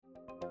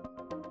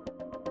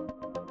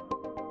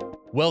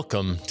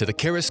Welcome to the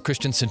Charis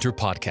Christian Center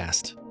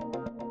podcast.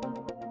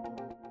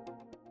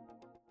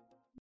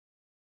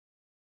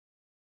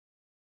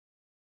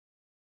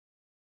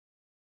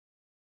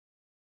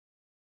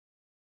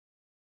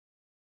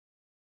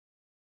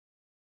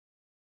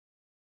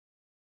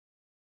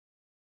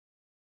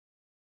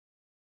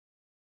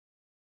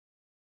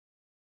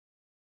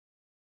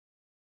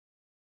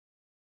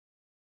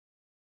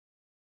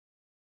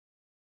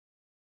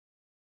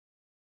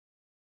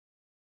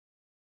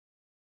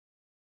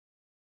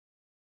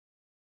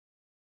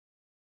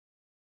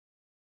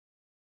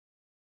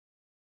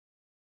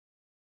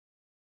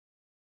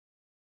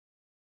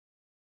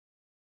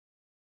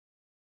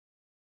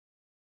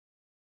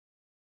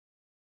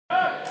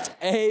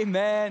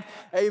 Amen,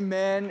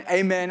 amen,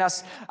 amen.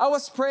 As I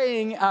was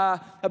praying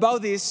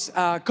about this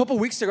a couple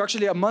weeks ago,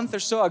 actually a month or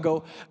so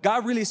ago,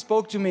 God really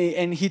spoke to me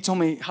and He told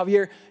me,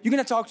 Javier, you're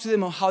going to talk to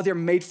them on how they're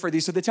made for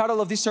this. So the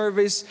title of this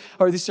service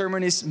or this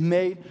sermon is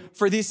Made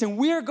for This. And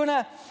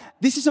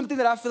this is something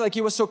that I feel like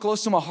it was so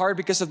close to my heart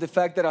because of the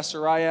fact that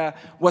Azariah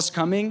was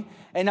coming.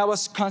 And I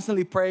was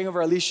constantly praying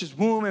over Alicia's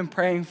womb and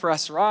praying for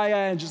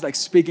Azariah and just like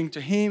speaking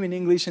to him in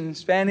English and in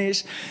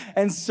Spanish.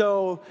 And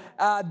so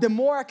the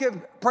more I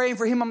kept praying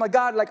for him, I'm like,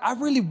 God, like I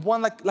really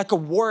want like a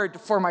word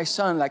for my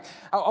son. Like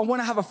I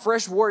want to have a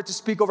fresh word to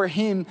speak over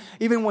him,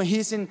 even when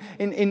he's in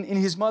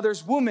his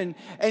mother's womb.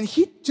 And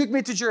He took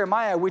me to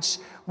Jeremiah, which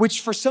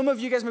for some of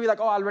you guys may be like,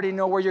 oh, I already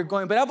know where you're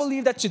going. But I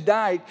believe that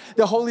tonight,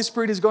 the Holy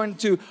Spirit is going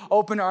to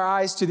open our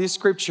eyes to this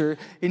scripture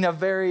in a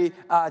very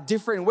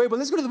different way. But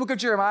let's go to the book of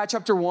Jeremiah,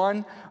 chapter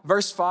 1,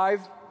 verse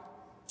 5.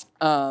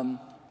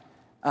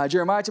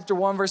 Jeremiah chapter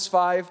 1, verse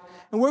 5.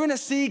 And we're going to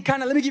see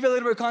let me give you a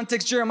little bit of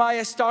context. Jeremiah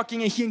is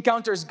talking and he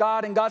encounters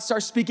God and God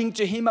starts speaking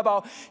to him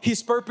about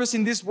his purpose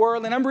in this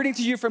world. And I'm reading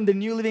to you from the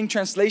New Living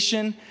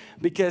Translation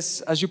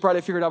because as you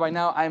probably figured out by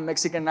now, I'm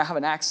Mexican and I have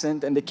an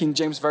accent and the King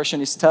James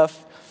Version is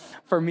tough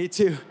for me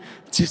to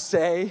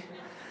say.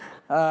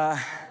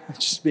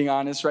 Just being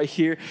honest right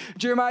here.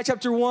 Jeremiah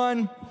chapter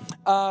 1,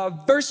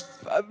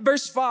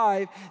 verse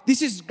 5.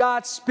 This is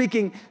God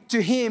speaking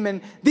to him.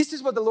 And this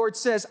is what the Lord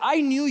says.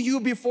 I knew you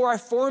before I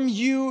formed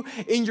you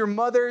in your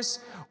mother's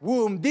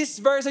womb. This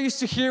verse I used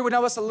to hear when I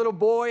was a little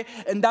boy,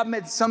 and that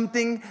meant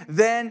something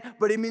then,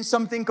 but it means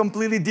something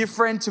completely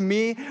different to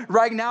me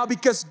right now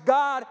because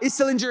God is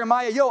telling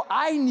Jeremiah, yo,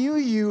 I knew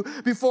you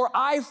before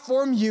I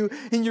formed you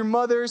in your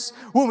mother's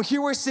womb.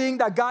 Here we're seeing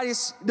that God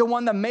is the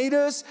one that made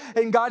us,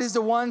 and God is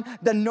the one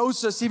that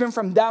knows us even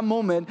from that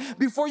moment.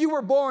 Before you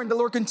were born, the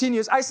Lord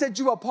continues, I set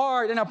you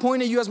apart and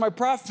appointed you as my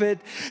prophet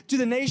to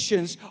the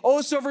nations.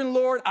 O sovereign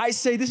Lord, I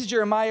say, this is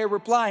Jeremiah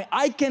replying,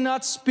 I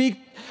cannot speak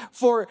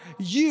for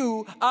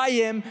you, I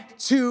am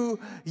too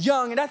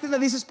young. And I think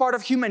that this is part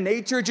of human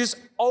nature, just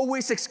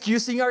always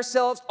excusing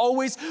ourselves,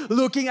 always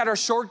looking at our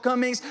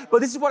shortcomings.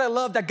 But this is what I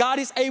love, that God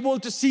is able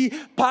to see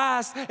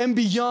past and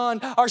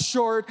beyond our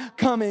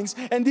shortcomings.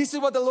 And this is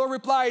what the Lord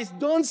replies,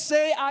 don't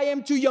say I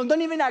am too young.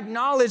 Don't even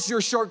acknowledge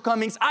your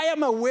shortcomings. I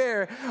am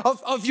aware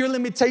of your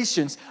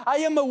limitations. I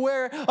am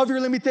aware of your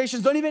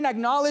limitations. Don't even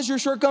acknowledge your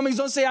shortcomings.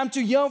 Don't say I'm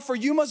too young, for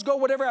you must go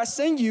whatever I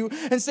send you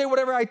and say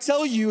whatever I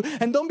tell you.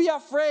 And don't be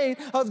afraid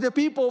of the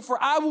people,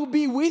 for I will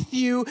be with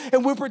you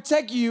and will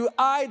protect you.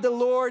 I, the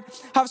Lord,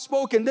 have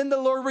spoken. Then the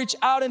Lord reached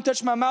out and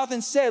touched my mouth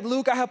and said,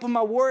 look, I have put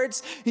my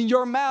words in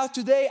your mouth.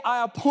 Today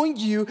I appoint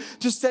you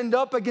to stand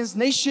up against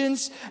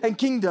nations and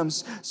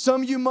kingdoms.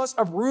 Some you must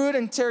uproot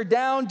and tear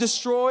down,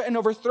 destroy and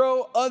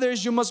overthrow.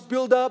 Others you must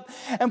build up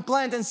and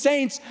plant. And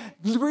saints,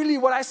 really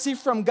what I see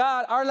from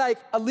God are like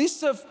a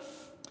list of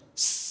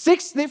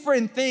 6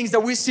 different things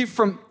that we see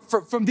from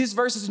these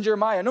verses in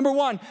Jeremiah. Number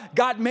 1,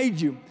 God made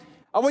you.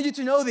 I want you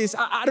to know this.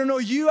 I don't know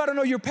you. I don't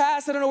know your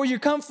past. I don't know where you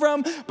come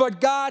from,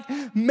 but God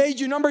made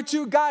you. Number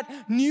 2, God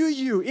knew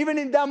you. Even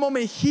in that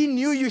moment, He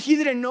knew you. He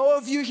didn't know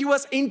of you. He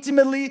was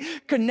intimately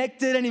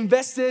connected and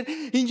invested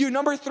in you.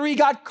 Number 3,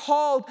 God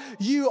called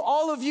you.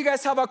 All of you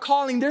guys have a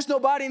calling. There's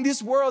nobody in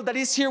this world that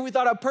is here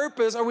without a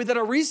purpose or without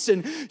a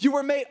reason. You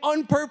were made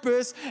on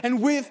purpose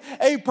and with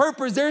a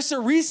purpose. There's a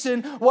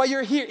reason why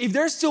you're here. If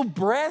there's still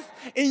breath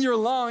in your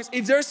lungs,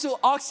 if there's still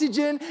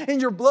oxygen in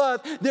your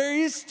blood, there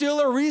is still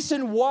a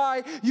reason why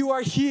you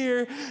are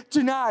here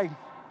tonight.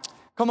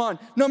 Come on.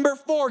 Number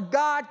 4,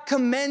 God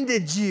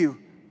commended you.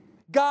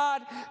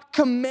 God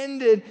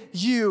commended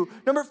you.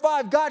 Number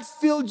 5, God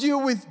filled you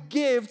with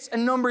gifts.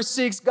 And number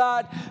 6,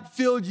 God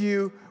filled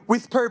you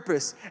with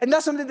purpose. And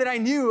that's something that I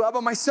knew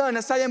about my son.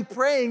 As I am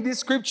praying this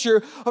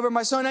scripture over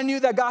my son, I knew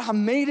that God had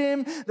made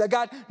him, that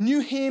God knew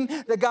him,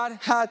 that God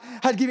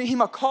had given him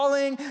a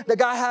calling, that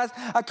God had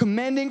a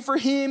commanding for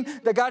him,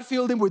 that God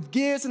filled him with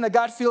gifts, and that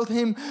God filled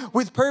him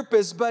with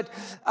purpose. But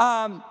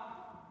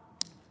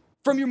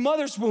from your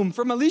mother's womb,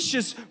 from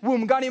Alicia's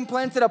womb, God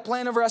implanted a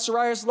plan over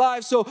Azariah's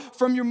life. So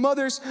from your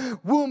mother's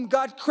womb,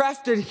 God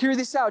crafted, hear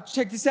this out,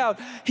 check this out.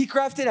 He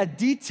crafted a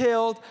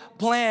detailed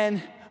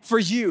plan for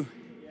you.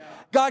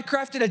 God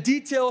crafted a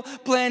detailed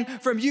plan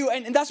from you.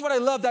 And that's what I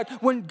love, that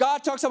when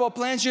God talks about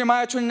plans,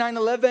 Jeremiah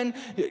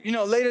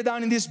 29:11, later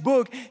down in this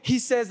book, he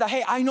says that,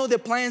 hey, I know the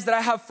plans that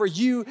I have for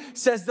you,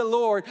 says the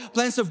Lord,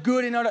 plans of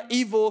good and not of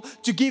evil,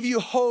 to give you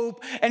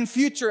hope and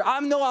future. I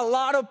know a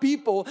lot of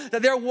people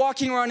that they're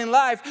walking around in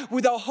life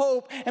without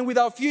hope and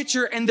without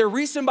future. And the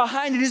reason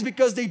behind it is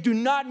because they do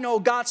not know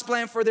God's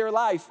plan for their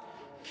life.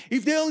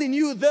 If they only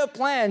knew the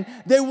plan,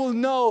 they will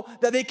know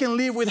that they can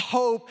live with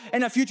hope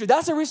and a future.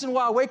 That's the reason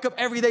why I wake up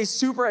every day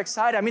super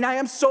excited. I mean, I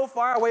am so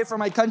far away from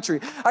my country.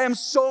 I am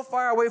so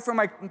far away from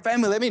my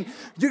family. I mean,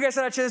 you guys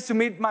had a chance to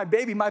meet my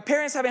baby. My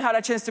parents haven't had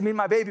a chance to meet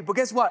my baby, but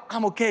guess what?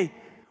 I'm okay.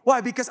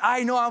 Why? Because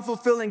I know I'm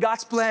fulfilling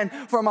God's plan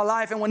for my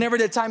life, and whenever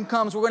the time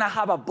comes, we're going to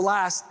have a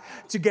blast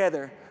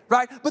together.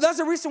 Right? But that's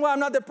the reason why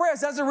I'm not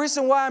depressed. That's the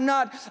reason why I'm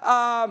not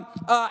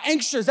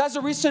anxious. That's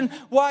the reason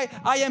why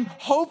I am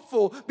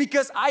hopeful,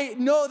 because I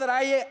know that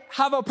I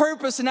have a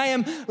purpose and I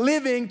am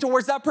living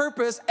towards that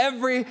purpose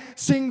every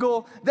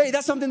single day.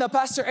 That's something that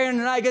Pastor Aaron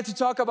and I get to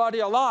talk about it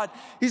a lot.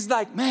 He's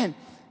like, man,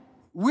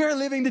 we're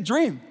living the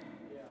dream.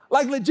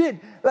 Like legit,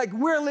 like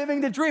we're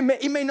living the dream.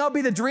 It may not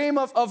be the dream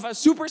of a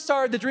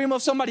superstar, the dream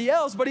of somebody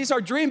else, but it's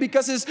our dream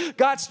because it's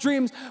God's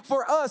dreams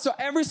for us. So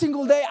every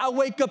single day I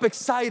wake up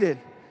excited.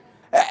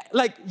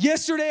 Like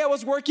yesterday I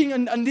was working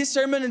on this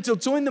sermon until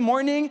 2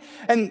 a.m.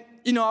 and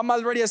I'm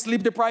already a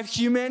sleep-deprived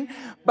human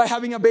by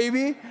having a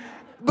baby.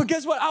 But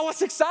guess what? I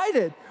was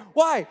excited.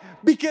 Why?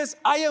 Because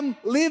I am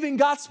living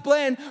God's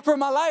plan for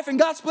my life, and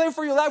God's plan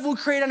for your life will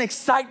create an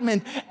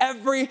excitement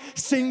every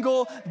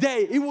single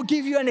day. It will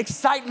give you an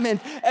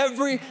excitement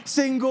every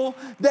single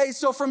day.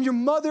 So from your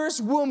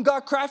mother's womb,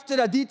 God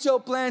crafted a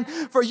detailed plan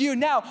for you.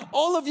 Now,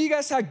 all of you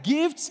guys have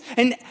gifts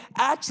and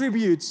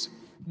attributes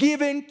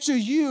given to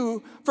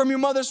you from your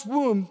mother's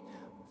womb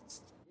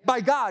by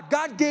God.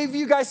 God gave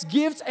you guys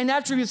gifts and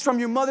attributes from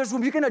your mother's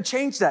womb. You cannot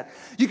change that.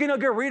 You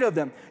cannot get rid of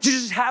them. You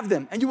just have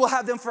them, and you will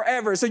have them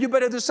forever. So you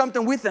better do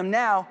something with them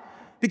now,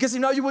 because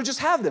you will just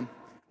have them,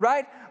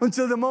 right?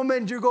 Until the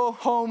moment you go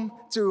home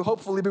to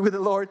hopefully be with the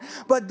Lord.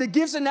 But the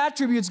gifts and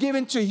attributes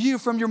given to you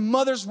from your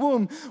mother's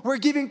womb were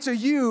given to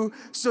you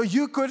so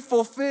you could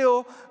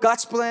fulfill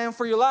God's plan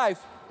for your life.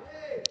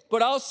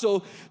 But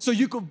also so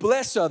you could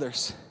bless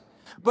others.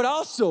 But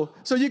also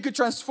so you could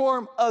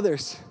transform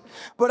others.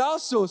 But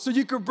also so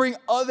you could bring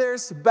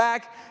others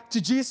back to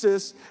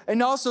Jesus.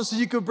 And also so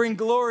you could bring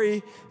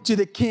glory to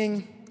the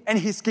King and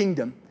His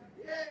kingdom.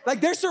 Like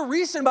there's a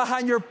reason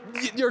behind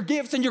your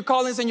gifts and your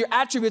callings and your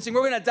attributes. And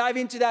we're going to dive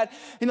into that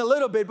in a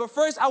little bit. But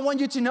first, I want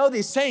you to know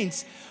this,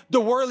 saints,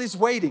 the world is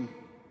waiting.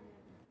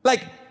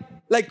 Like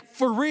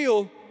for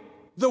real,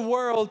 the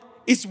world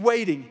is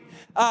waiting.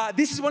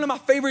 This is one of my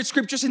favorite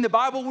scriptures in the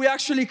Bible. We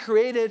actually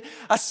created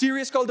a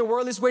series called The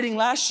World is Waiting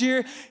last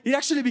year. It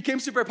actually became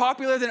super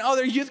popular. Then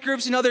other youth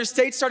groups in other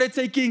states started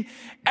taking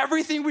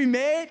everything we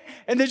made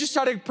and they just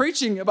started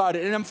preaching about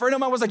it. And a friend of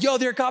mine was like, yo,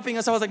 they're copying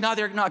us. I was like, no,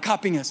 they're not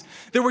copying us.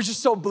 They were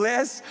just so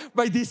blessed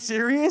by this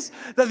series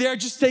that they are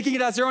just taking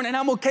it as their own. And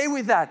I'm okay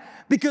with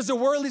that because the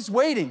world is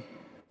waiting.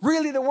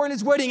 Really, the world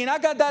is waiting. And I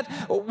got that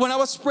when I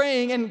was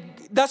praying, and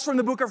that's from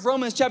the book of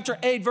Romans chapter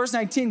 8, verse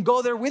 19.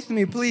 Go there with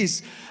me,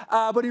 please.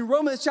 But in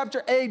Romans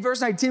chapter 8,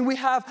 verse 19, we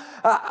have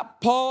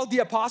Paul the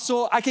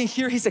apostle. I can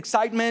hear his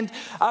excitement.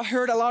 I've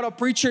heard a lot of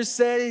preachers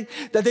say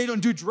that they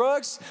don't do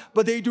drugs,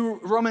 but they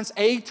do Romans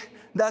 8.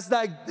 That's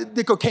like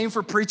the cocaine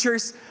for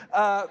preachers.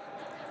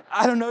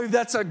 I don't know if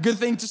that's a good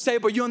thing to say,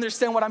 but you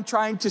understand what I'm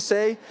trying to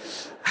say.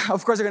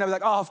 Of course, they're gonna be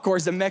like, oh, of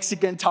course, the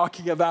Mexican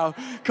talking about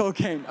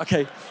cocaine.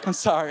 Okay, I'm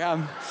sorry.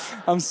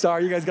 I'm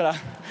sorry. You guys gotta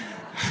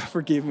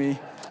forgive me.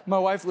 My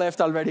wife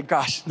left already.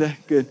 Gosh,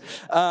 good.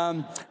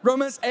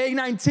 Romans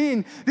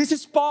 8:19. This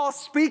is Paul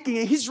speaking,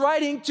 and he's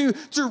writing to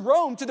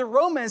Rome, to the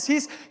Romans.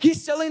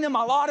 He's telling them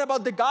a lot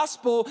about the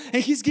gospel,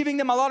 and he's giving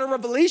them a lot of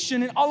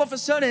revelation. And all of a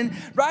sudden,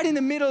 right in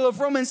the middle of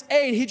Romans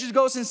 8, he just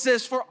goes and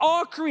says, "For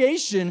all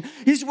creation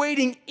is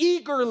waiting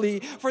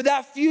eagerly for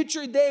that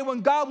future day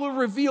when God will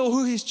reveal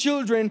who His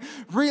children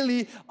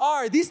really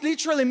are." This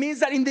literally means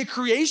that in the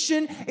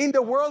creation, in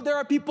the world, there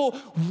are people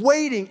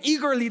waiting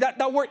eagerly.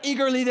 That word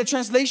 "eagerly," the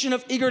translation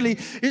of eagerly,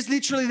 is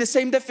literally the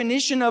same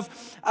definition of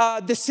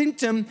the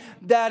symptom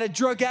that a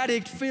drug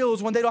addict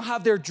feels when they don't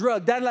have their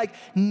drug. That like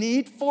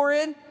need for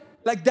it,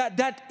 like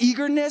that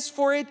eagerness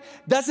for it,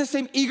 that's the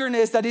same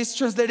eagerness that is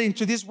translated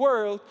into this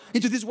word.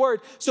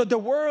 So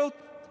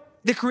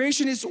the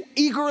creation is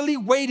eagerly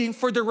waiting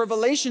for the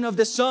revelation of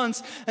the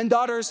sons and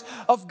daughters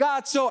of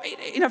God. So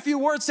in a few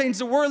words, saints,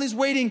 the world is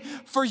waiting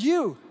for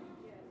you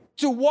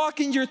to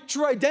walk in your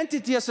true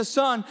identity as a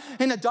son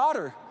and a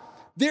daughter.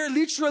 They're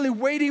literally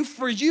waiting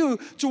for you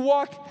to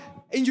walk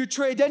in your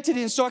true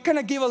identity. And so I kind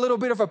of gave a little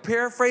bit of a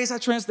paraphrase. I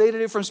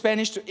translated it from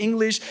Spanish to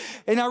English.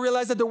 And I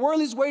realized that the world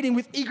is waiting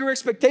with eager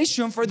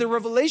expectation for the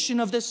revelation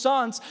of the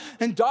sons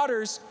and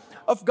daughters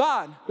of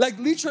God. Like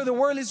literally the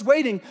world is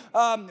waiting.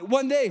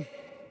 One day,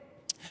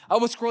 I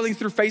was scrolling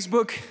through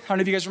Facebook. I don't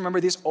know if you guys remember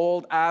this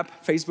old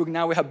app, Facebook.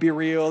 Now we have Be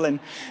Real and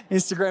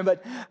Instagram.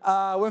 But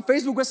when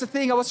Facebook was a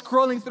thing, I was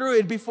scrolling through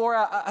it before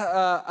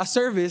a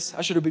service.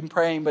 I should have been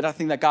praying, but I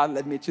think that God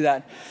led me to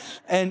that.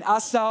 And I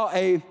saw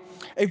a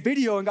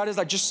video, and God is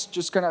like,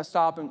 just kind of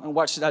stop and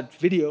watch that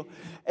video.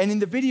 And in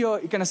the video,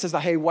 it kind of says,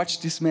 like, hey,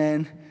 watch this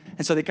man.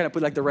 And so they kind of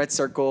put like the red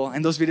circle,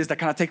 and those videos that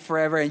kind of take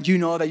forever, and you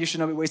know that you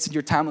should not be wasting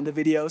your time on the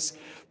videos,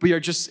 but you're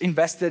just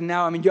invested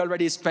now. I mean, you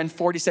already spent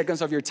 40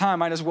 seconds of your time,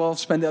 might as well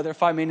spend the other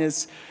 5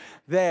 minutes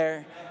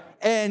there.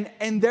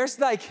 And there's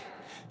like,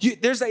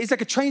 it's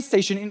like a train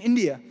station in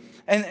India,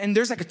 and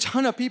there's like a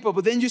ton of people,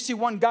 but then you see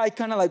one guy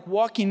kind of like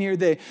walking near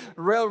the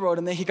railroad,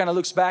 and then he kind of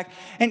looks back,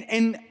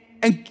 and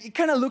it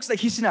kind of looks like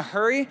he's in a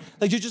hurry.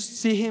 Like you just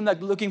see him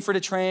like looking for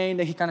the train,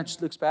 then he kind of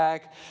just looks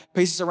back,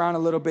 paces around a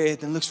little bit,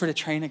 then looks for the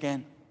train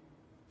again.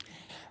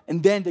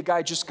 And then the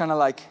guy just kind of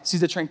like sees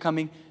the train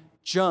coming,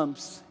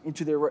 jumps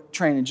into the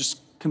train and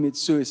just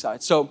commits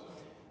suicide. So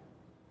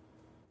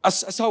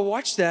as I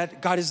watched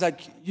that, God is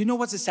like, you know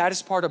what's the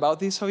saddest part about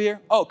this, Javier?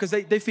 Oh, because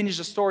they finished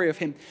the story of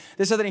him.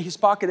 They said that in his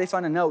pocket, they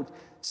found a note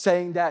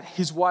saying that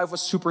his wife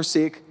was super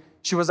sick.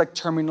 She was like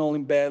terminal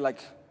in bed,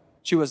 like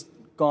she was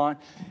gone.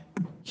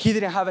 He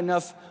didn't have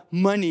enough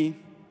money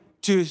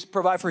to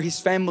provide for his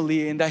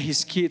family, and that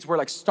his kids were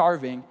like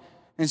starving.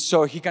 And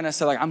so he kind of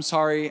said like, I'm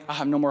sorry, I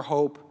have no more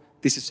hope.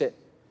 This is it.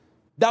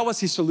 That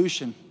was his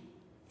solution.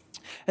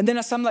 And then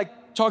as I'm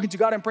like talking to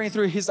God and praying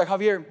through it, he's like,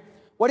 Javier,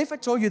 what if I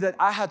told you that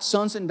I had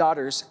sons and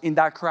daughters in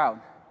that crowd?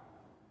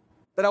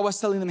 That I was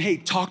telling them, hey,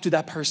 talk to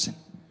that person.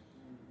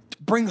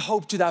 Bring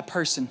hope to that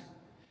person.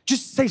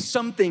 Just say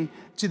something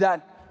to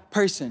that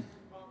person.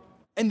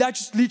 And that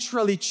just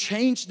literally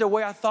changed the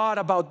way I thought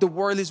about the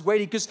world is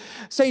waiting. Because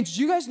saints,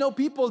 you guys know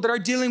people that are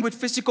dealing with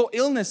physical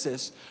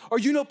illnesses, or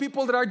you know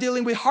people that are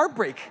dealing with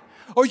heartbreak,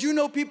 or you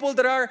know people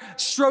that are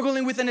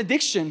struggling with an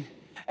addiction.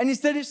 And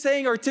instead of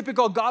saying our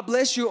typical God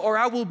bless you or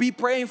I will be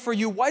praying for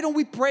you, why don't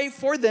we pray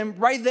for them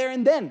right there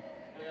and then?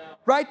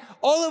 Right?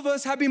 All of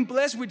us have been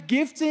blessed with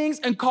giftings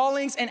and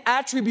callings and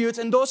attributes,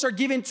 and those are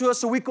given to us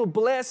so we could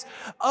bless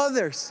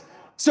others.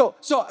 So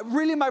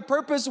really my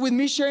purpose with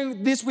me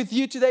sharing this with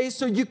you today is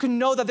so you can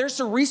know that there's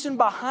a reason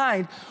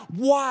behind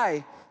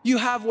why you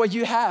have what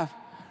you have.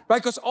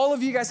 Right? Because all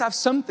of you guys have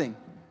something.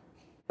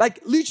 Like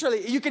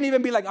literally, you can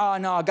even be like, oh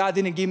no, God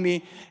didn't give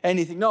me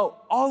anything. No,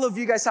 all of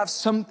you guys have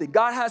something.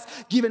 God has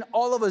given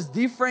all of us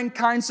different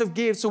kinds of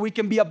gifts so we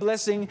can be a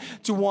blessing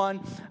to one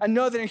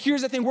another. And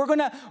here's the thing, we're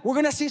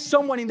gonna see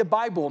someone in the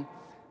Bible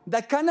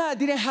that kind of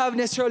didn't have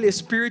necessarily a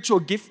spiritual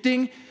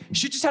gifting.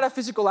 She just had a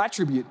physical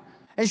attribute.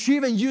 And she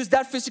even used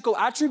that physical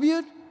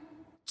attribute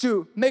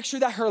to make sure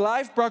that her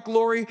life brought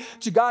glory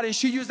to God. And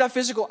she used that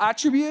physical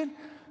attribute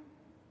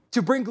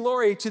to bring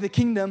glory to the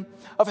kingdom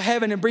of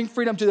heaven and bring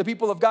freedom to the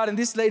people of God. And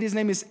this lady's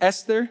name is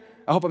Esther.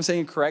 I hope I'm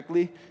saying it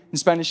correctly. In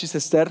Spanish, she's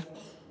Esther.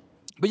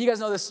 But you guys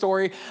know the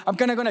story. I'm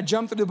kind of going to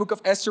jump through the book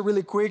of Esther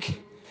really quick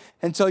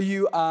and tell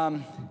you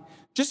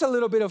just a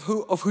little bit of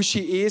who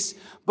she is.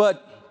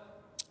 But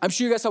I'm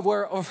sure you guys are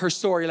aware of her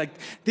story. Like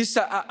this,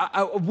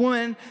 a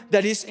woman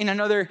that is in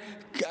another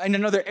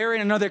area,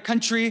 in another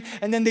country,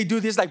 and then they do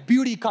this like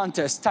beauty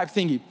contest type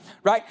thingy,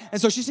 right? And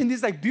so she's in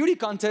this like beauty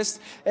contest,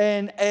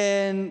 but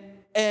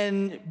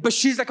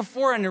she's like a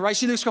foreigner, right?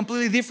 She looks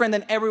completely different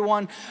than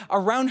everyone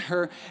around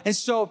her. And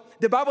so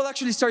the Bible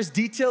actually starts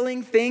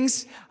detailing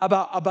things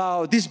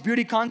about this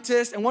beauty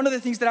contest. And one of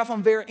the things that I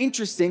found very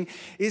interesting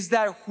is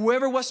that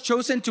whoever was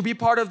chosen to be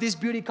part of this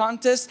beauty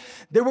contest,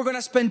 they were going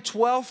to spend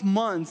 12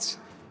 months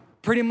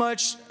pretty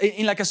much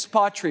in like a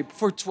spa trip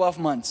for 12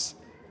 months.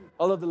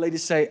 All of the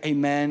ladies say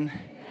amen,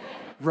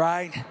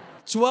 right?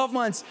 12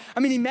 months. I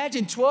mean,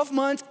 imagine 12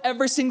 months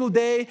every single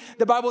day.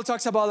 The Bible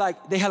talks about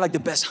like they had like the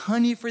best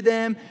honey for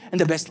them and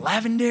the best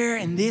lavender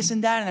and this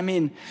and that. And I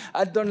mean,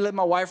 I don't let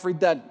my wife read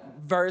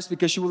that verse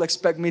because she will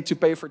expect me to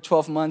pay for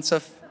 12 months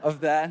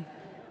of that.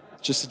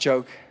 Just a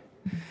joke.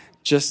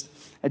 Just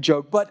a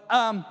joke. But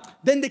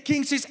then the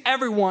king sees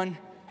everyone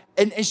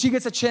and she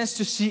gets a chance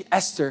to see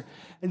Esther.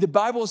 And the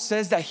Bible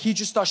says that he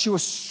just thought she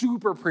was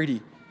super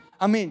pretty.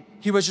 I mean,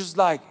 he was just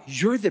like,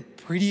 you're the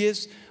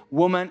prettiest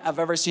woman I've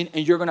ever seen,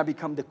 and you're gonna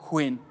become the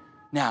queen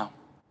now,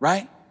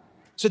 right?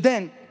 So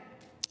then,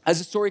 as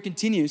the story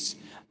continues,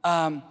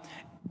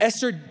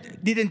 Esther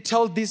didn't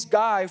tell this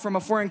guy from a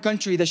foreign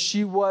country that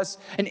she was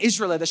an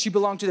Israelite, that she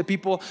belonged to the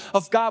people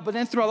of God. But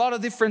then through a lot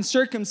of different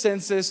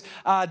circumstances,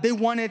 they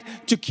wanted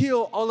to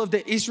kill all of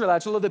the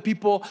Israelites, all of the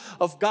people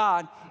of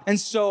God. And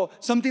so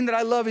something that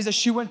I love is that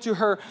she went to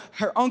her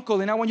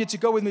uncle, and I want you to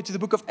go with me to the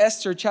book of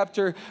Esther,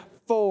 chapter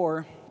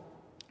 4.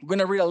 I'm going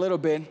to read a little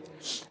bit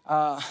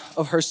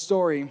of her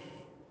story.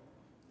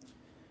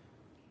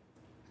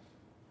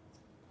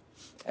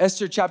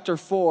 Esther chapter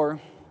 4.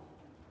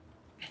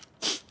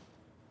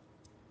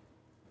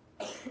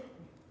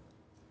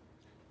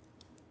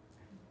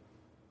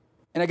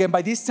 And again,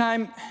 by this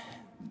time,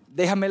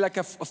 they have made like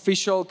an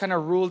official kind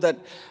of rule that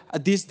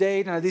at this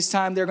date and at this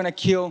time, they're going to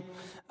kill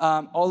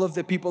all of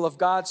the people of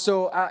God.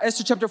 So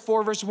Esther chapter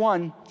 4, verse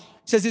 1,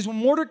 It says this, when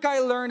Mordecai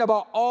learned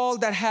about all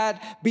that had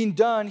been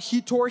done,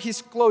 he tore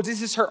his clothes.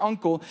 This is her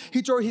uncle.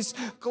 He tore his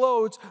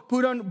clothes,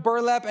 put on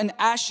burlap and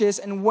ashes,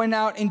 and went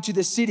out into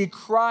the city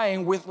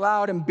crying with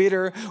loud and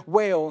bitter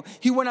wail.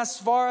 He went as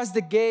far as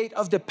the gate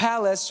of the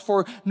palace,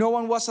 for no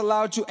one was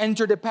allowed to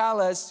enter the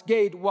palace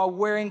gate while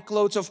wearing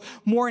clothes of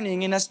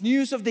mourning. And as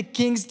news of the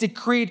king's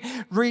decree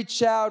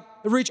reached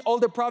all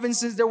the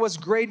provinces, there was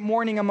great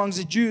mourning amongst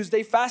the Jews.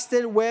 They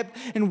fasted, wept,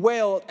 and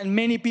wailed, and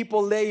many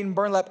people lay in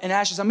burlap and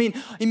ashes. I mean,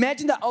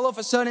 imagine that all of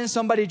a sudden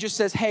somebody just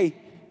says, hey,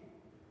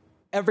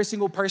 every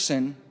single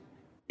person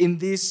in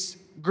this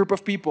group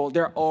of people,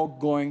 they're all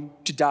going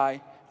to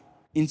die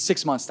in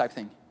 6 months type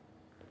thing.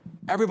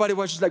 Everybody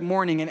was just like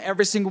mourning, and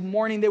every single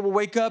morning they will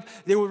wake up,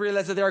 they will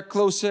realize that they are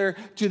closer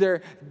to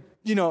their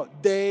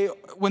day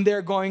when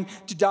they're going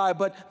to die.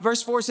 But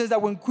verse 4 says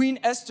that when Queen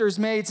Esther's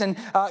maids and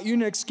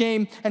eunuchs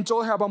came and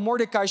told her about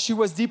Mordecai, she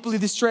was deeply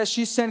distressed.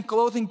 She sent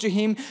clothing to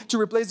him to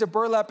replace the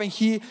burlap, and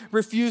he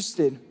refused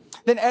it.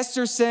 Then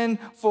Esther sent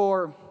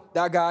for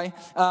that guy,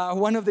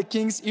 one of the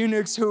king's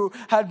eunuchs who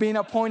had been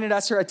appointed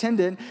as her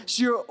attendant.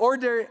 She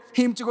ordered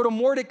him to go to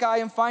Mordecai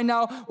and find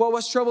out what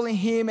was troubling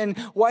him and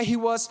why he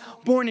was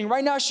mourning.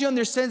 Right now, she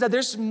understands that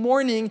there's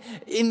mourning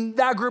in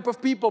that group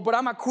of people, but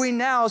I'm a queen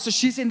now, so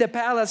she's in the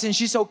palace and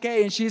she's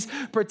okay and she's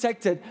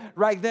protected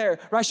right there,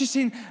 right? She's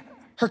in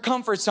her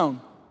comfort zone,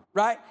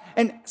 right?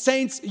 And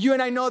saints, you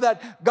and I know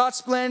that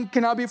God's plan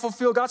cannot be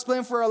fulfilled. God's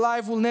plan for our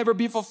life will never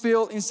be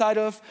fulfilled inside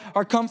of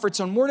our comfort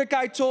zone.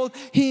 Mordecai told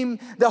him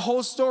the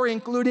whole story,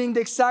 including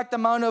the exact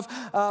amount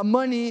of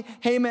money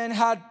Haman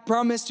had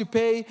promised to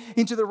pay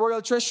into the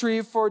royal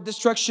treasury for the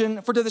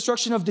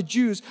destruction of the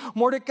Jews.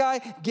 Mordecai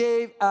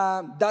gave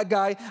that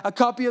guy a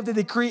copy of the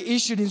decree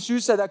issued in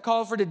Susa that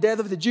called for the death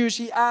of the Jews.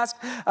 He asked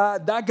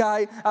that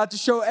guy to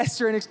show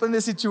Esther and explain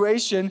the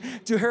situation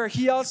to her.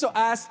 He also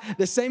asked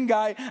the same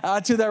guy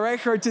to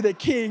direct her to the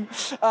king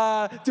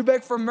to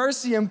beg for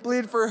mercy and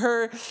plead for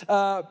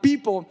her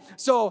people.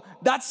 So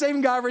that same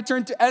guy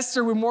returned to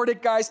Esther with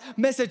Mordecai's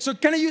message. So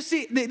kind of you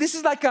see, this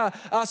is like a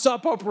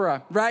soap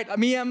opera, right?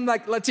 I'm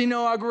like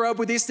Latino. I grew up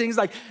with these things.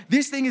 Like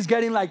this thing is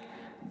getting like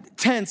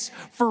tense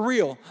for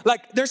real.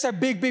 Like there's a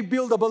big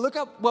buildup, but look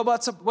at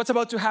what's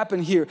about to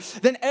happen here.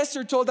 Then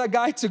Esther told that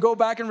guy to go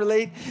back and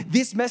relate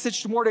this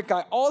message to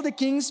Mordecai. All the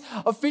king's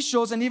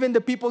officials and even the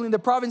people in the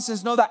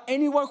provinces know that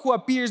anyone who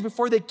appears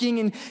before the king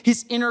in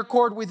his inner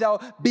court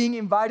without being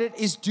invited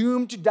is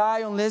doomed to die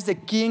unless the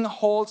king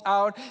holds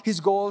out his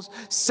gold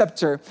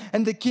scepter.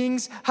 And the king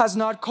has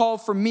not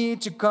called for me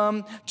to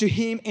come to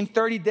him in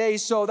 30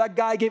 days. So that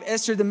guy gave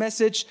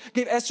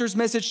Esther's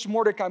message to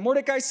Mordecai.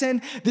 Mordecai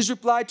sent this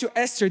reply to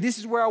Esther. This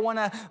is where I want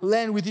to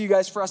land with you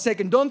guys for a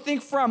second. Don't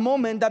think for a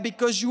moment that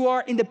because you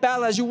are in the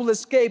palace, you will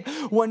escape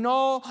when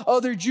all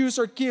other Jews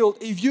are killed.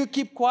 If you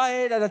keep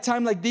quiet at a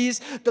time like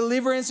this,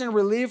 deliverance and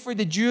relief for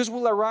the Jews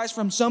will arise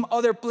from some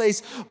other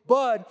place.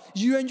 But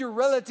you and your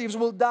relatives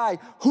will die.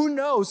 Who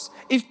knows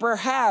if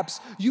perhaps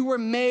you were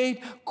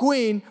made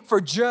queen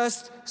for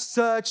just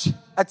such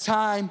a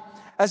time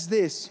as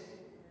this.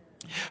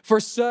 For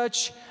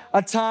such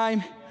a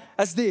time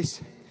as this.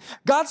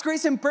 God's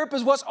grace and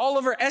purpose was all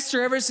over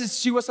Esther ever since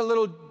she was a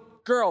little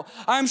girl.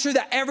 I'm sure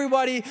that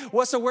everybody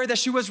was aware that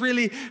she was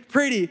really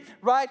pretty,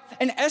 right?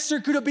 And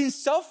Esther could have been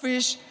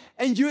selfish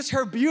and used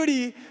her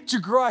beauty to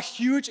grow a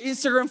huge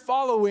Instagram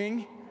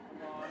following.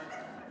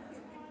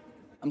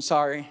 I'm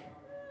sorry.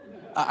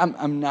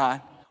 I'm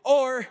not.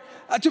 Or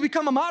to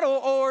become a model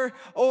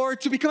or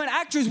to become an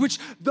actress, which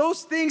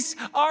those things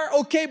are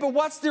okay, but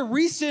what's the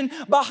reason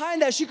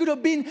behind that? She could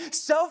have been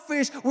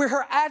selfish with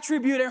her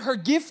attribute and her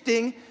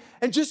gifting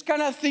and just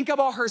kind of think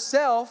about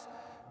herself.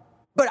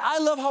 But I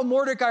love how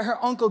Mordecai,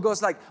 her uncle,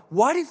 goes like,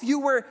 what if you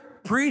were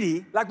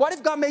pretty? Like, what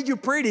if God made you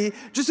pretty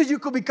just so you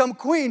could become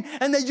queen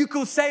and then you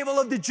could save all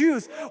of the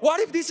Jews?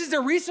 What if this is the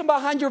reason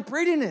behind your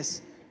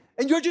prettiness?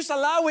 And you're just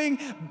allowing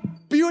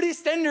beauty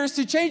standards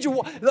to change you.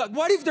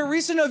 What if the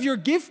reason of your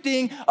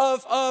gifting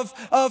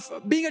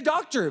of being a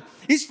doctor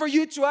is for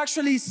you to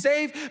actually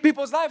save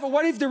people's life? Or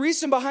what if the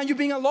reason behind you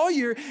being a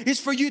lawyer is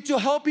for you to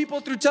help people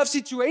through tough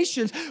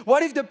situations?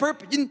 What if the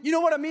purpose, you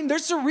know what I mean?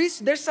 There's a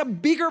reason, there's a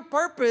bigger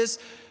purpose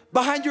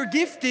behind your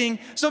gifting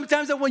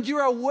sometimes than what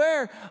you're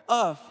aware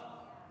of.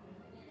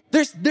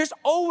 There's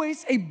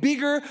always a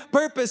bigger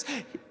purpose.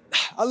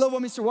 I love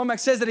what Mr. Womack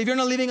says, that if you're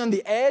not living on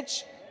the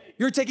edge,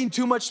 you're taking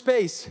too much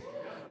space,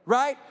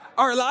 right?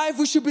 Our life,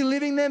 we should be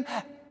living them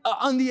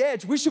on the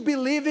edge. We should be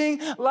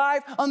living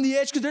life on the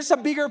edge because there's a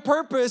bigger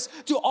purpose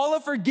to all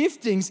of our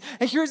giftings.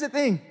 And here's the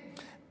thing.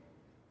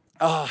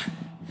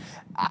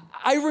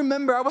 I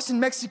remember I was in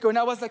Mexico and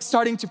I was like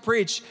starting to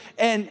preach.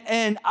 And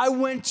I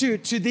went to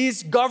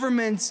this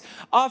government's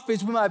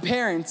office with my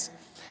parents.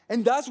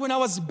 And that's when I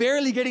was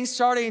barely getting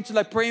started into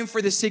like praying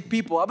for the sick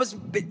people. I was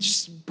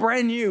just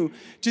brand new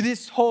to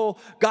this whole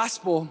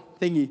gospel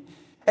thingy.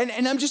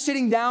 And I'm just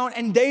sitting down,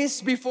 and days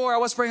before I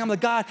was praying, I'm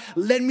like, God,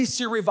 let me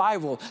see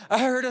revival. I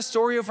heard a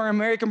story of an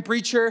American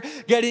preacher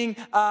getting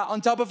on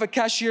top of a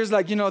cashier's,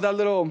 like, that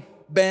little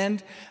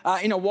band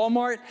in a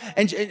Walmart,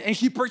 and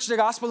he preached the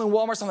gospel in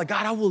Walmart. So I'm like,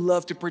 God, I would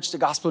love to preach the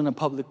gospel in a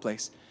public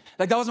place.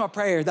 Like, that was my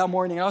prayer that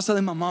morning. And I was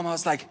telling my mom, I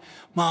was like,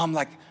 Mom,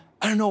 like,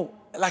 I don't know,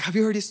 like, have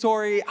you heard this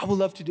story? I would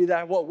love to do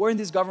that. Well, we're in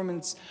this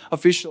government's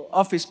official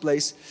office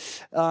place,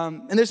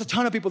 and there's a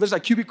ton of people. There's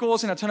like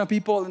cubicles and a ton of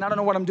people, and I don't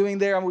know what I'm doing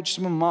there. I'm with just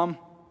my mom,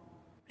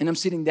 and I'm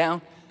sitting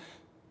down,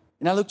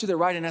 and I look to the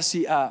right, and I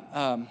see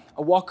a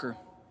walker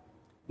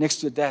next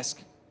to the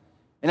desk.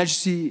 And I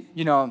just see,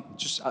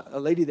 just a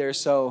lady there.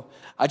 So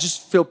I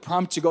just feel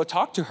prompt to go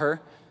talk to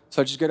her.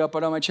 So I just get up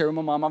out of my chair with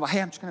my mom. I'm like,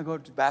 hey, I'm just going to go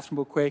to the bathroom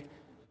real quick.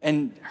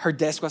 And her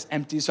desk was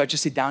empty. So I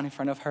just sit down in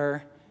front of her.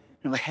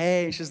 And I'm like,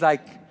 hey. And she's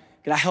like,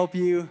 can I help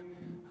you?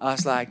 I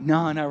was like,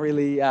 no, not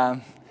really.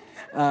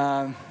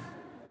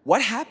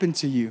 What happened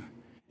to you?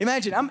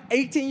 Imagine, I'm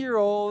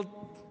 18-year-old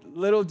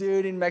little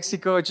dude in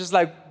Mexico, just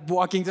like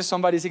walking to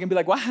somebody. So he can be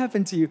like, what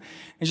happened to you?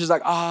 And she's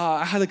like,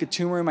 I had like a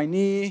tumor in my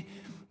knee.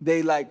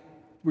 They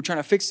we're trying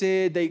to fix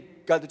it. They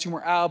got the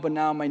tumor out, but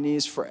now my knee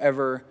is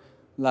forever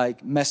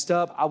like messed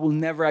up. I will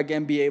never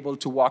again be able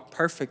to walk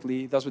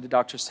perfectly. That's what the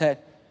doctor said.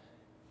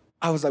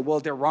 I was like, well,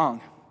 they're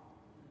wrong.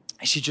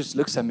 And she just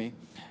looks at me.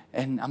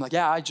 And I'm like,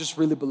 yeah, I just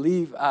really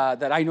believe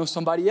that I know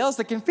somebody else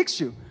that can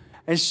fix you.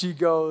 And she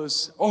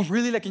goes, oh,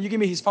 really? Like, can you give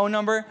me his phone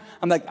number?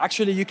 I'm like,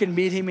 actually, you can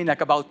meet him in like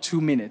about 2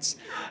 minutes.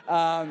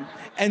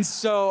 And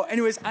so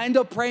anyways, I end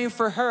up praying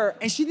for her,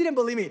 and she didn't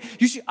believe me.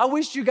 I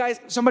wish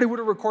somebody would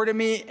have recorded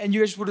me, and you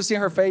guys would have seen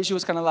her face. She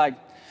was kind of like,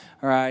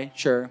 all right,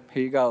 sure,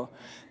 here you go.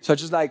 So I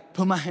just like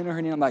put my hand on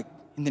her knee. I'm like,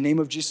 in the name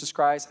of Jesus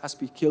Christ, I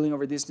speak healing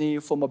over this knee,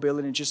 full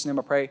mobility. In Jesus' name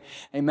I pray,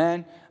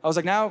 amen. I was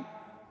like, now,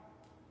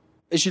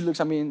 and she looks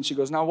at me and she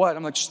goes, now what?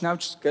 I'm like,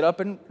 just get up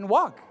and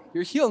walk.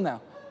 You're healed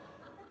now.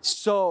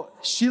 So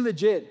she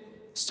legit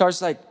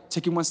starts like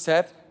taking one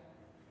step,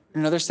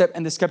 another step,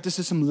 and the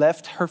skepticism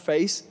left her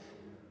face.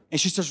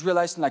 And she starts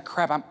realizing like,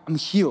 crap, I'm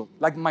healed.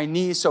 Like, my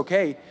knee is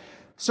okay.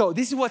 So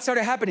this is what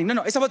started happening.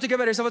 No, it's about to get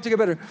better. It's about to get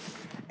better.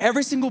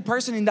 Every single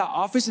person in that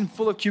office and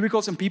full of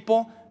cubicles and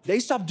people, they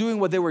stopped doing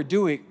what they were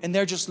doing, and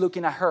they're just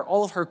looking at her.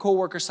 All of her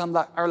coworkers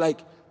are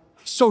like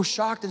so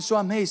shocked and so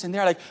amazed. And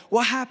they're like,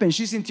 what happened?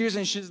 She's in tears,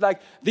 and she's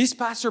like, this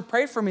pastor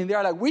prayed for me. And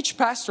they're like, which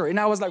pastor? And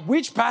I was like,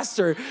 which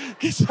pastor?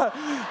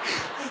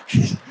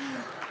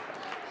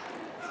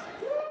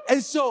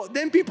 And so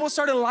then people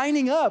started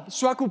lining up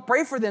so I could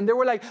pray for them. They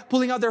were like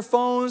pulling out their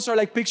phones or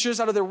like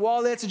pictures out of their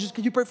wallets and just,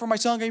 can you pray for my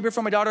son? Can you pray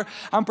for my daughter?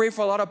 I'm praying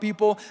for a lot of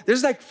people.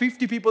 There's like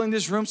 50 people in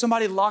this room.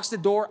 Somebody locks the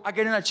door. I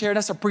get in a chair and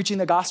I start preaching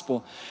the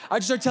gospel. I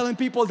just start telling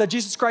people that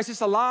Jesus Christ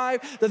is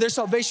alive, that there's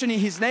salvation in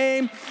his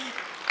name.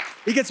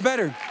 It gets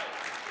better.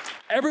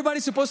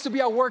 Everybody's supposed to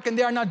be at work and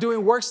they are not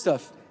doing work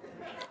stuff,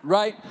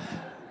 right?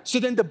 So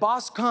then the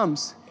boss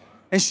comes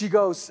and she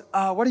goes,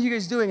 what are you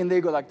guys doing? And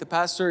they go like, the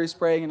pastor is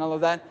praying and all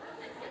of that.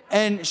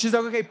 And she's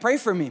like, okay, pray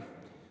for me.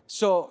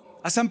 So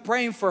as I'm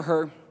praying for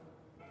her,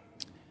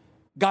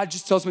 God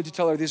just tells me to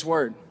tell her this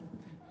word.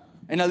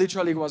 And I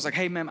literally was like,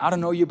 hey, ma'am, I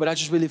don't know you, but I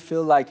just really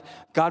feel like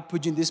God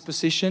put you in this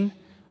position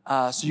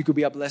so you could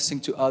be a blessing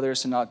to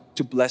others and not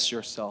to bless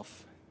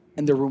yourself.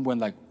 And the room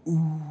went like,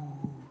 ooh.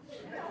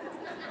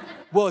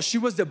 Well, she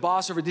was the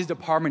boss over this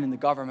department in the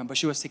government, but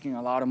she was taking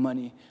a lot of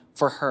money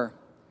for her,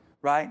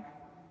 right?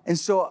 And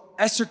so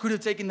Esther could have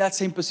taken that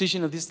same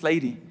position of this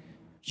lady,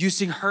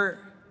 using her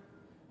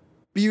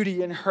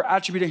beauty and her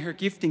attribute and her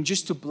gifting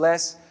just to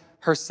bless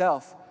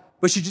herself.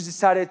 But she just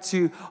decided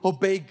to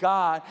obey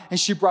God, and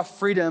she brought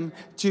freedom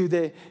to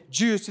the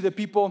Jews, to the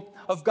people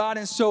of God.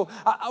 And so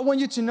I want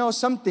you to know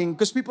something,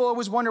 because people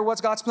always wonder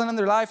what's God's plan in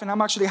their life, and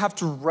I'm actually have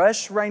to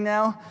rush right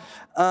now.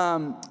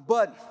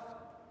 But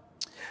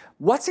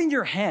what's in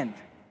your hand?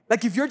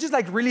 Like, if you're just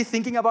like really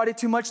thinking about it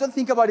too much, don't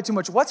think about it too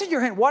much. What's in your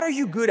hand? What are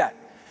you good at?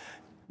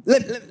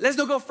 Let's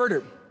go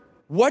further.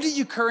 What do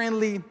you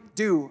currently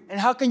do? And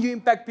how can you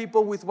impact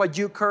people with what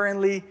you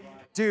currently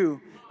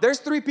do? There's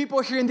 3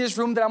 people here in this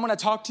room that I'm going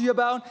to talk to you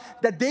about,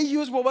 that they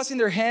use what was in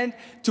their hand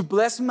to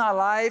bless my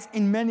life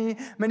in many,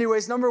 many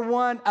ways. Number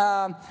 1,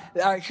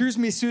 here's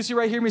Miss Susie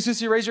right here. Miss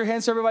Susie, raise your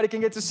hand so everybody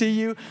can get to see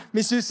you.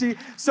 Miss Susie.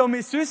 So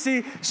Miss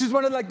Susie, she's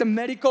one of like the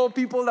medical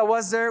people that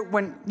was there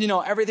when,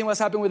 everything was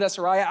happening with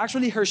Azariah.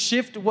 Actually, her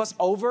shift was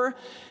over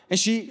and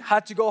she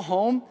had to go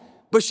home.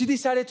 But she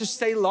decided to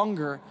stay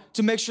longer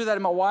to make sure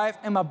that my wife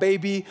and my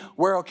baby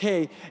were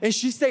okay. And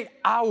she stayed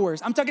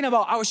hours. I'm talking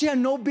about hours. She had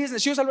no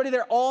business. She was already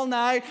there all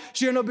night.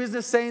 She had no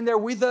business staying there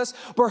with us.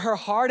 But her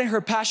heart and her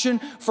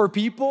passion for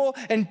people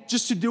and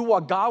just to do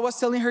what God was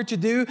telling her to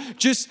do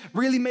just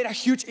really made a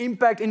huge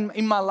impact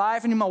in my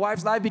life and in my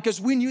wife's life, because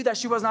we knew that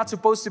she was not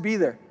supposed to be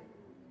there.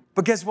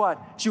 But guess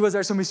what? She was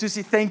there. So Miss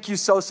Susie, thank you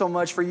so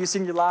much for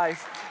using your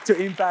life to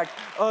impact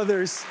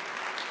others.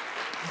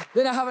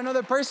 Then I have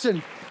another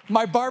person.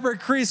 My barber,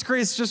 Chris.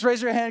 Chris, just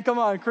raise your hand. Come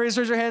on, Chris,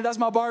 raise your hand. That's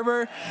my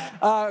barber.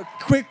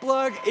 Quick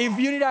plug. If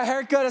you need a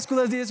haircut as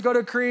cool as this, go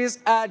to Chris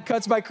at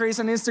Cuts by Chris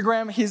on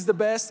Instagram. He's the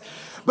best.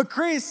 But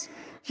Chris,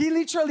 He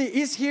literally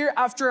is here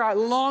after a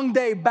long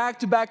day, back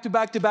to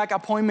back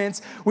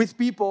appointments with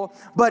people.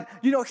 But,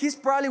 he's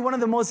probably one of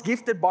the most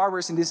gifted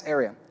barbers in this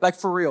area, like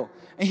for real.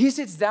 And he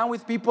sits down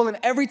with people, and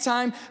every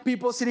time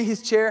people sit in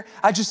his chair,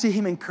 I just see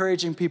him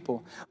encouraging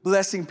people,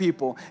 blessing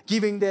people,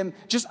 giving them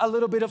just a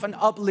little bit of an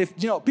uplift.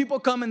 People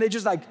come and they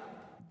just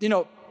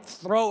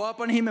throw up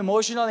on him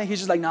emotional, and he's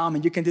just like, nah,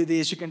 man, you can do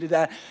this, you can do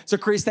that. So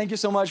Chris, thank you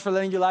so much for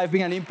letting your life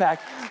be an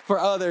impact for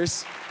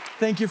others.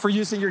 Thank you for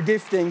using your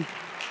gifting.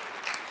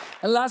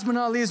 And last but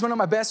not least, one of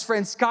my best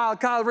friends, Kyle.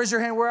 Kyle, raise your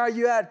hand. Where are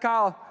you at,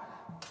 Kyle?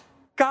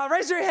 Kyle,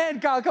 raise your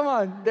hand, Kyle. Come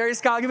on. There is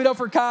Kyle. Give it up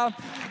for Kyle.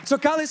 So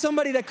Kyle is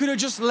somebody that could have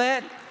just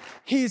let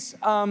his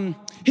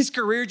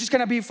career just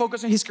kind of be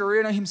focused on his career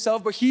and on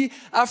himself. But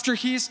after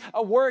he's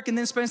at work and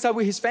then spends time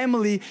with his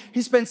family,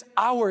 he spends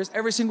hours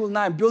every single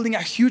night building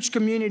a huge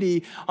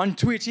community on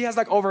Twitch. He has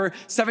like over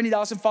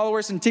 70,000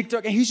 followers on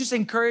TikTok, and he's just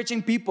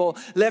encouraging people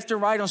left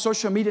and right on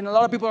social media. And a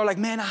lot of people are like,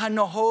 man, I had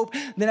no hope.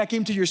 Then I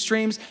came to your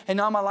streams, and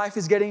now my life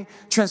is getting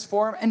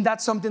transformed. And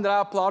that's something that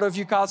I applaud of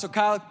you, Kyle. So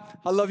Kyle,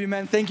 I love you,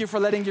 man. Thank you for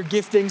letting your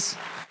giftings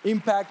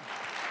impact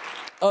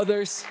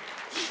others.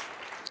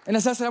 And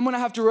as I said, I'm going to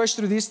have to rush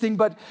through this thing,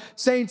 but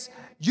saints,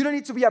 you don't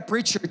need to be a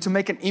preacher to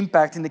make an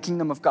impact in the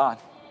kingdom of God.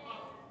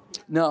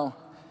 No.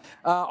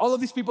 All of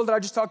these people that I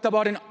just talked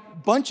about, and a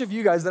bunch of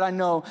you guys that I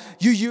know,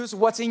 you use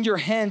what's in your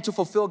hand to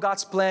fulfill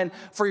God's plan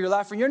for your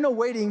life. And you're not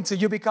waiting till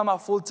you become a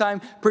full-time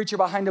preacher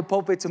behind the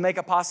pulpit to make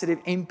a positive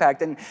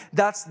impact. And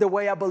that's the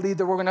way I believe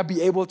that we're going to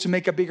be able to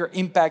make a bigger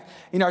impact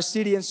in our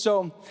city. And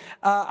so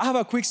I have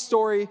a quick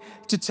story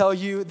to tell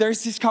you.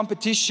 There's this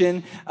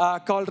competition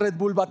called Red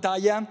Bull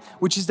Batalla,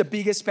 which is the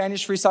biggest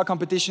Spanish freestyle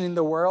competition in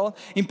the world,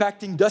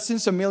 impacting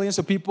dozens of millions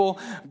of people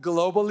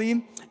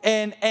globally.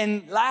 And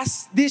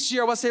this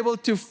year I was able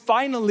to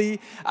finally,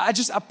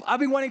 I've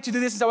been wanting to do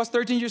this since I was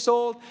 13 years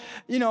old.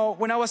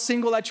 When I was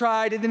single, I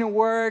tried, it didn't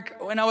work.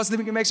 When I was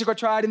living in Mexico, I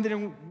tried, it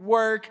didn't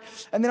work.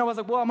 And then I was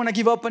like, well, I'm gonna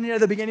give up on it. At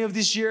the beginning of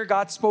this year,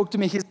 God spoke to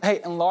me. He said,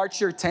 hey,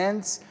 enlarge your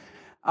tents.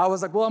 I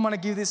was like, well, I'm gonna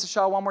give this a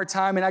shot one more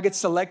time. And I get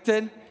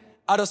selected.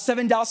 Out of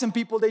 7,000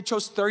 people, they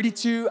chose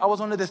 32. I was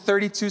one of the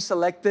 32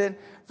 selected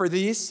for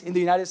these in the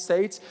United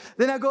States.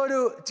 Then I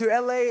go to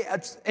LA,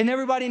 and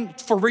everybody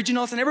for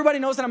regionals, and everybody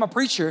knows that I'm a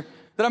preacher,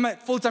 that I'm a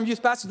full-time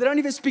youth pastor. They don't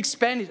even speak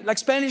Spanish. Like,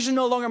 Spanish is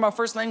no longer my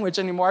first language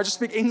anymore. I just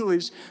speak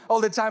English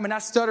all the time, and I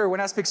stutter when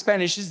I speak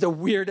Spanish. It's the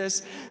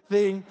weirdest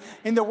thing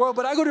in the world.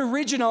 But I go to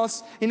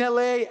regionals in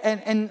LA,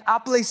 and I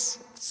place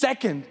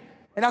second,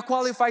 and I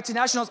qualified to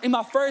nationals in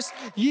my first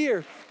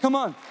year. Come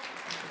on.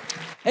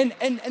 And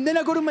then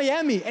I go to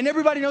Miami, and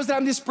everybody knows that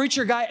I'm this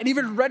preacher guy, and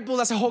even Red Bull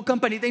as a whole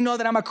company, they know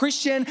that I'm a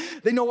Christian,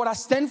 they know what I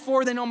stand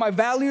for, they know my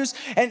values,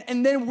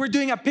 and then we're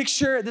doing a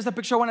picture. There's a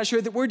picture I want to show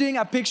you. We're doing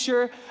a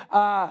picture,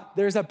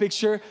 there's a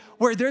picture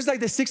where there's like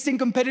the 16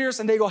 competitors,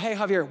 and they go, hey,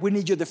 Javier, we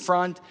need you at the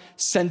front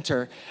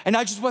center. And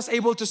I just was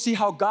able to see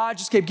how God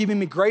just kept giving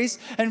me grace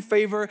and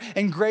favor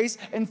and grace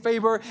and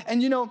favor.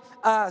 And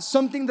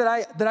something that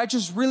I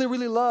just really,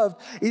 really love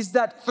is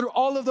that through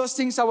all of those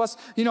things, I was,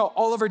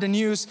 all over the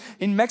news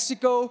in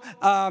Mexico.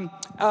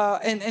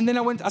 And then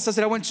I went, as I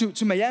said, I went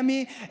to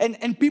Miami,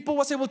 and people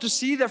was able to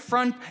see the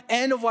front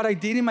end of what I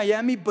did in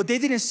Miami, but they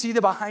didn't see the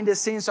behind the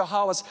scenes of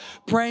how I was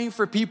praying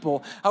for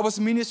people. I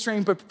was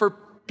ministering for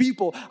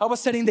people. I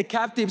was setting the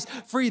captives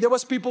free. There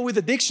was people with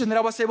addiction that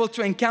I was able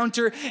to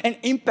encounter and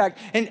impact.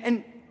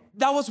 And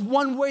that was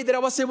one way that I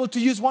was able to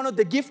use one of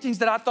the giftings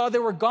that I thought they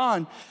were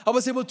gone. I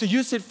was able to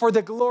use it for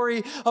the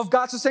glory of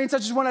God. So saints, I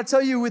just want to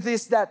tell you with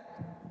this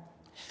that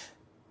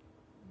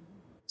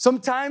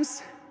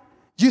sometimes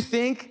you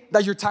think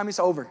that your time is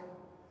over.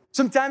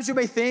 Sometimes you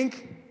may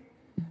think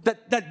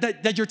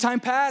that your time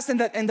passed and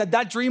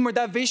that dream or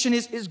that vision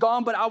is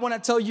gone, but I want to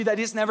tell you that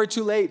it's never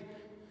too late.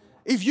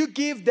 If you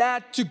give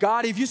that to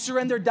God, if you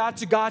surrender that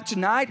to God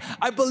tonight,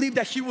 I believe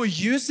that He will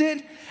use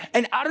it.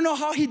 And I don't know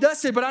how He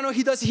does it, but I know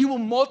He does it. He will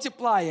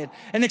multiply it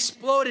and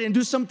explode it and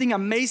do something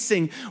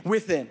amazing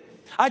with it.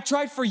 I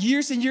tried for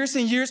years and years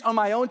and years on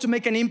my own to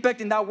make an impact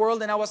in that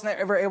world, and I was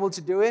never able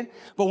to do it.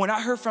 But when I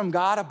heard from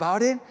God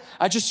about it,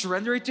 I just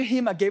surrendered it to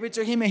Him. I gave it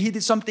to Him, and He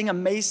did something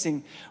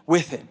amazing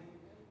with it.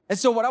 And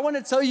so what I want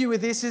to tell you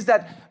with this is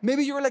that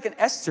maybe you're like an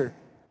Esther,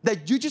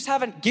 that you just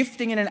have a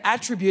gifting and an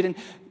attribute, and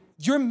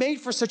you're made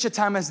for such a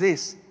time as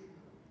this.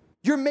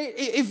 You're made,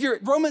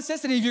 Romans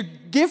says that if your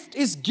gift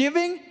is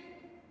giving,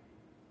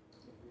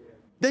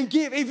 then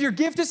give. If your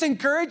gift is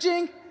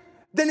encouraging,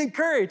 then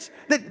encourage.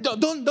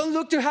 Don't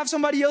look to have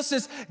somebody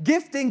else's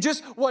gifting.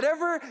 Just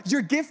whatever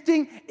your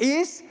gifting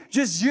is,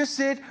 just use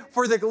it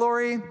for the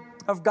glory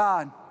of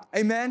God.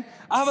 Amen.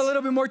 I have a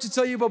little bit more to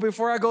tell you, but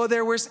before I go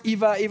there, where's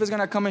Eva? Eva's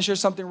going to come and share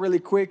something really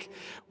quick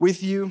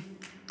with you.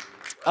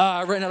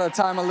 Ran out of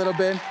time a little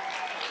bit.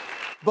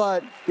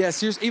 But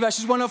yes, here's Eva.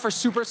 She's one of our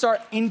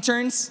superstar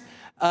interns.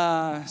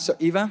 So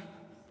Eva,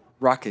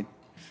 rock it.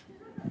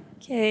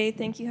 Okay,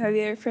 thank you,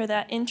 Javier, for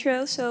that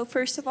intro. So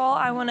first of all,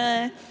 I want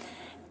to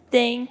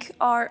thank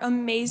our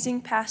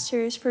amazing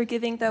pastors for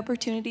giving the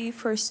opportunity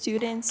for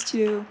students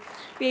to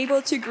be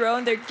able to grow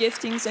in their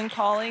giftings and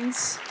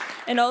callings,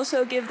 and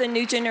also give the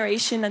new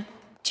generation a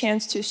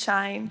chance to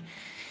shine.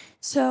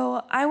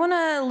 So I want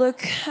to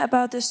look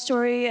about the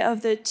story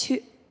of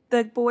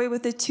the boy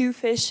with the 2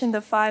 fish and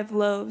the 5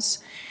 loaves.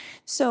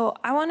 So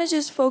I want to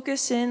just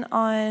focus in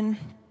on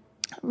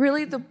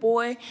really the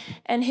boy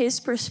and his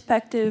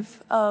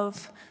perspective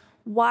of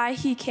why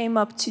he came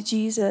up to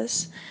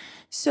Jesus.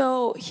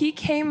 So he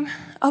came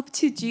up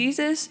to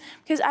Jesus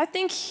because I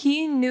think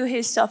he knew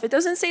his stuff. It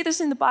doesn't say this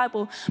in the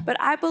Bible, but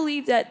I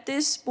believe that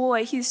this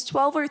boy, he's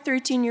 12 or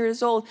 13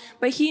 years old,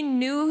 but he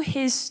knew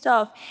his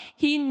stuff.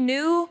 He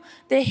knew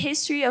the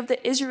history of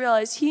the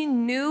Israelites. He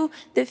knew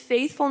the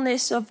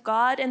faithfulness of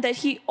God and that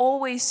he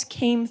always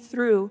came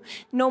through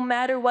no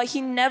matter what.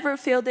 He never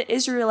failed the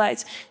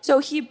Israelites. So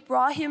he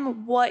brought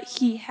him what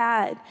he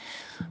had,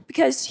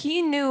 because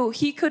he knew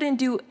he couldn't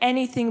do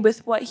anything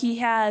with what he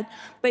had,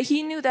 but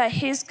he knew that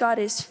his God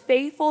is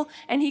faithful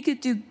and he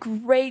could do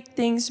great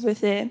things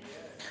with it.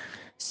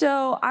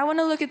 So I want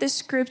to look at the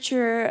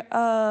scripture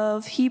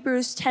of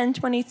Hebrews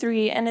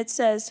 10:23, and it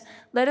says,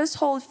 "Let us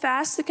hold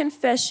fast the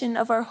confession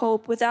of our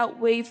hope without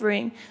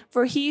wavering,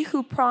 for he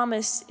who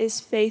promised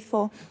is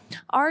faithful."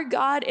 Our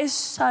God is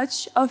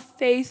such a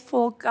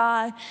faithful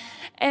God.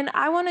 And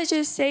I want to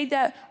just say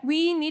that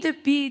we need to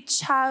be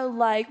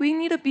childlike. We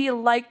need to be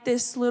like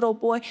this little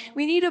boy.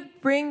 We need to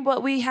bring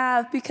what we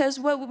have, because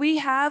what we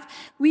have,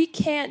 we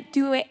can't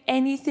do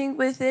anything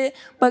with it,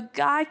 but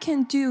God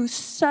can do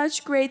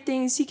such great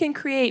things. He can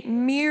create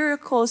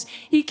miracles.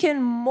 He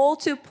can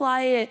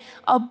multiply it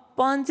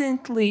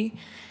abundantly.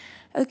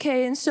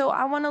 Okay, and so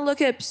I want to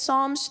look at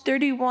Psalms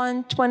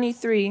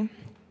 31:23.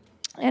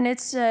 And it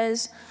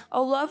says,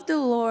 "Oh, love the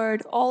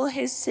Lord, all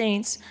his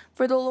saints,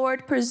 for the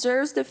Lord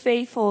preserves the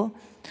faithful."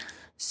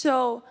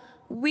 So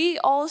we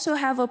also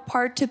have a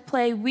part to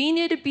play. We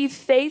need to be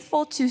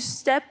faithful to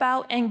step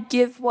out and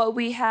give what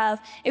we have.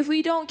 If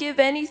we don't give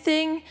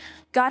anything,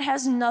 God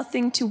has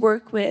nothing to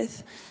work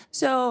with.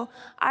 So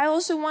I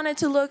also wanted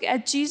to look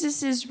at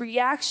Jesus'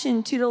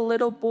 reaction to the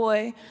little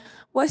boy.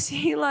 Was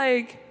he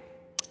like,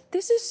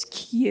 "This is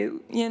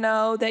cute,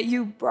 that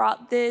you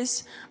brought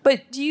this,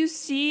 but do you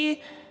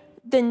see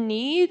the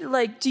need?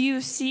 Like, do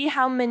you see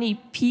how many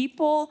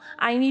people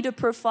I need to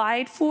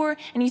provide for?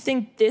 And you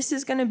think this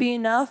is going to be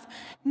enough?"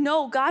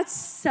 No, God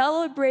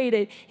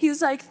celebrated. He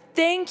was like,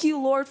 "Thank you,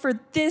 Lord, for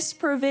this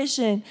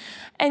provision."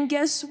 And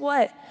guess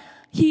what?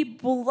 He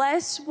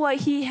blessed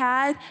what he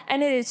had,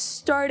 and it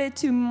started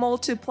to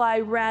multiply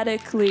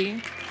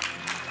radically.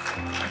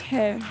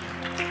 Okay.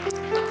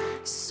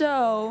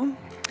 So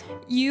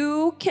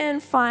you can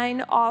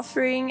find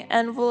offering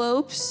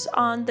envelopes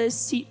on the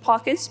seat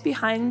pockets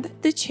behind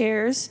the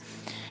chairs.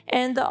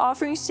 And the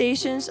offering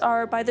stations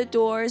are by the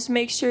doors.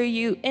 Make sure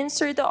you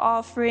insert the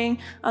offering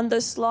on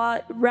the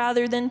slot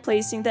rather than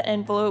placing the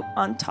envelope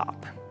on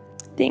top.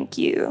 Thank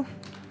you.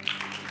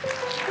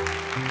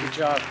 Good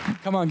job.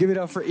 Come on, give it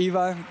up for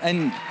Eva.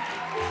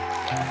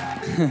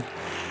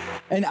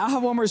 And I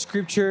have one more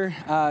scripture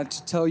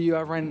to tell you.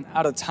 I ran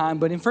out of time,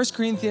 but in 1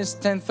 Corinthians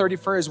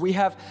 10:31, we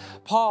have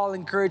Paul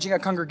encouraging a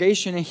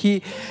congregation, and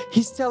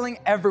he's telling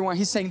everyone,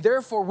 he's saying,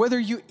 "Therefore, whether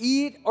you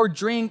eat or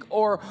drink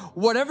or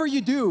whatever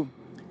you do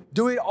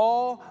it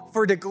all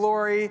for the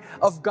glory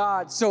of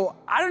God." So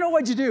I don't know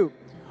what you do,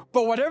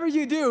 but whatever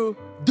you do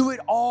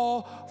it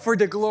all for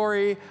the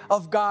glory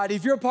of God.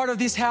 If you're a part of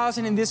this house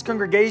and in this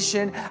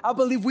congregation, I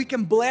believe we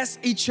can bless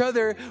each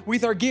other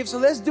with our gifts. So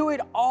let's do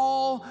it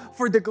all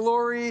for the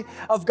glory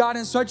of God.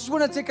 And so I just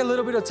want to take a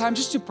little bit of time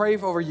just to pray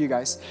over you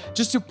guys,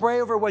 just to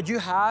pray over what you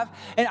have.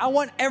 And I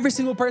want every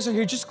single person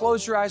here, just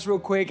close your eyes real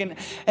quick. And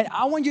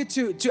I want you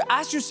to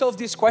ask yourself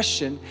this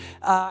question,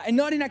 and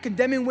not in a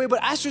condemning way, but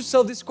ask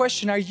yourself this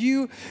question: are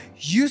you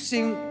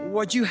using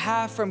what you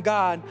have from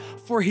God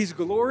for His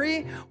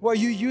glory, or are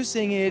you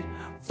using it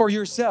for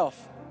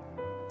yourself,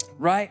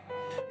 right?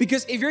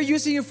 Because if you're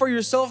using it for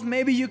yourself,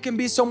 maybe you can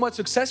be somewhat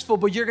successful,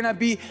 but you're gonna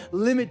be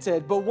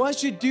limited. But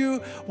once you do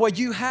what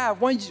you have,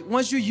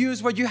 once you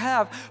use what you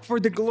have for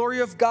the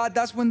glory of God,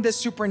 that's when the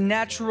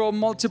supernatural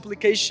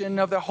multiplication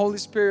of the Holy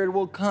Spirit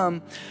will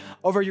come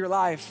over your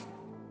life.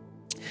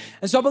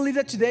 And so I believe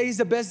that today is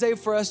the best day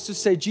for us to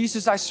say,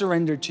 "Jesus, I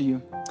surrender to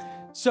you."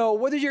 So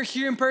whether you're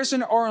here in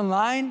person or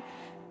online,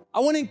 I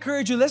want to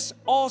encourage you, let's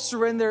all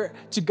surrender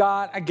to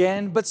God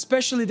again. But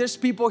especially there's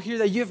people here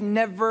that you've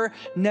never,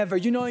 in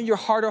your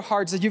heart of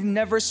hearts that you've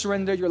never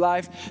surrendered your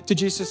life to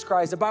Jesus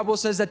Christ. The Bible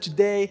says that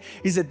today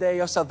is a day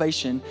of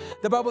salvation.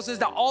 The Bible says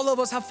that all of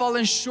us have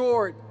fallen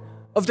short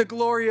of the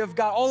glory of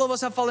God. All of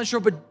us have fallen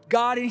short, but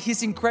God in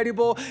His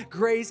incredible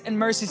grace and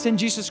mercy sent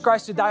Jesus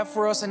Christ to die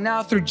for us. And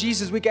now through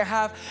Jesus, we can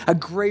have a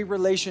great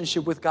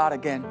relationship with God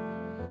again.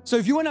 So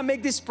if you want to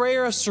make this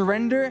prayer of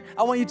surrender,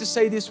 I want you to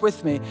say this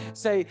with me.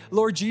 Say,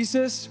 "Lord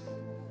Jesus,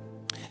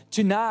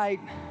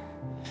 tonight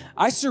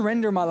I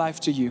surrender my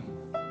life to you.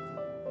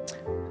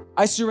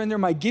 I surrender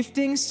my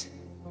giftings.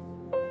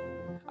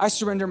 I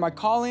surrender my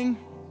calling.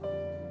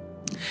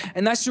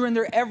 And I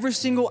surrender every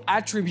single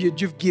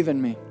attribute you've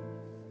given me.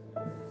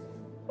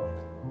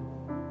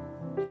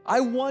 I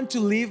want to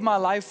live my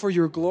life for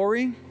your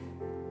glory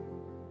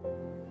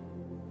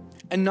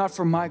and not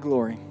for my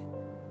glory.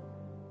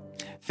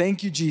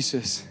 Thank you,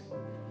 Jesus,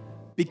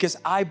 because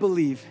I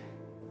believe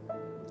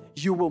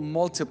you will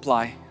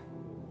multiply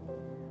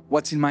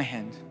what's in my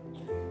hand.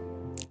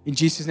 In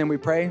Jesus' name we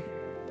pray.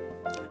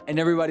 And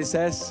everybody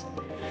says,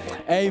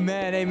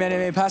 amen, amen,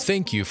 amen. Pastor.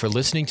 Thank you for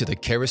listening to the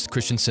Charis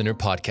Christian Center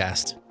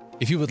podcast.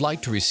 If you would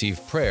like to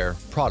receive prayer,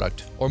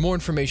 product, or more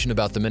information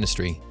about the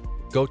ministry,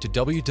 go to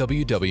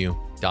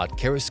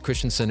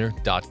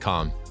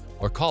www.charischristiancenter.com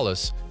or call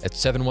us at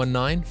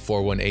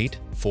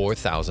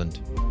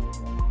 719-418-4000.